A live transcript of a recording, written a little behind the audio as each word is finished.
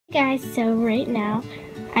Guys, so right now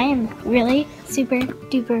I am really super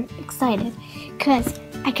duper excited because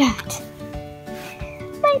I got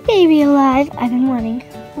my baby alive. I've been wanting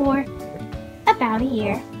for about a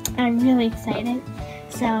year. I'm really excited.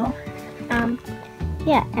 So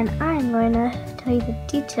yeah, and I'm going to tell you the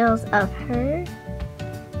details of her.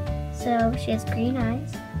 So she has green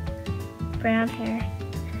eyes, brown hair,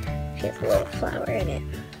 she has a little flower in it.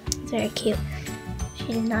 It's very cute.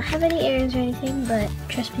 She does not have any ears or anything, but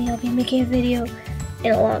trust me, I'll be making a video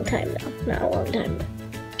in a long time now. Not a long time,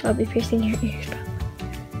 but I'll be piercing her ears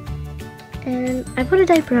probably. And I put a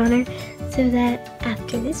diaper on her so that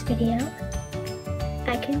after this video,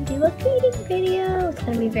 I can do a feeding video. It's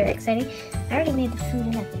gonna be very exciting. I already made the food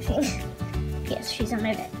and everything. Yes, she's on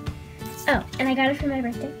my bed. Oh, and I got it for my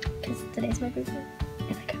birthday, because today's my birthday.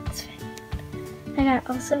 And I got this fan. I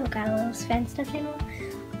also got a little fan stuffed animal.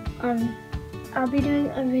 I'll be doing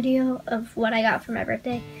a video of what I got for my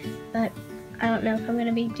birthday, but I don't know if I'm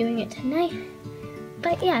gonna be doing it tonight.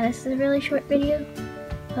 But yeah, this is a really short video,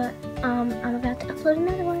 but I'm about to upload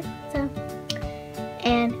another one, so,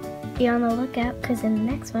 and be on the lookout, because in the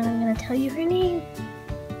next one I'm gonna tell you her name.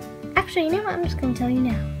 Actually, you know what, I'm just gonna tell you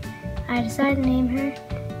now. I decided to name her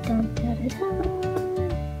dun, dun, dun,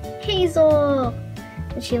 dun, Hazel,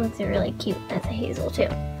 and she looks really cute as a Hazel too.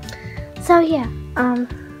 So yeah,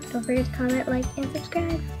 don't forget to comment, like, and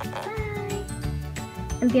subscribe. Bye!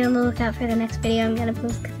 And be on the lookout for the next video I'm gonna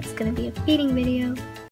post, because it's gonna be a feeding video.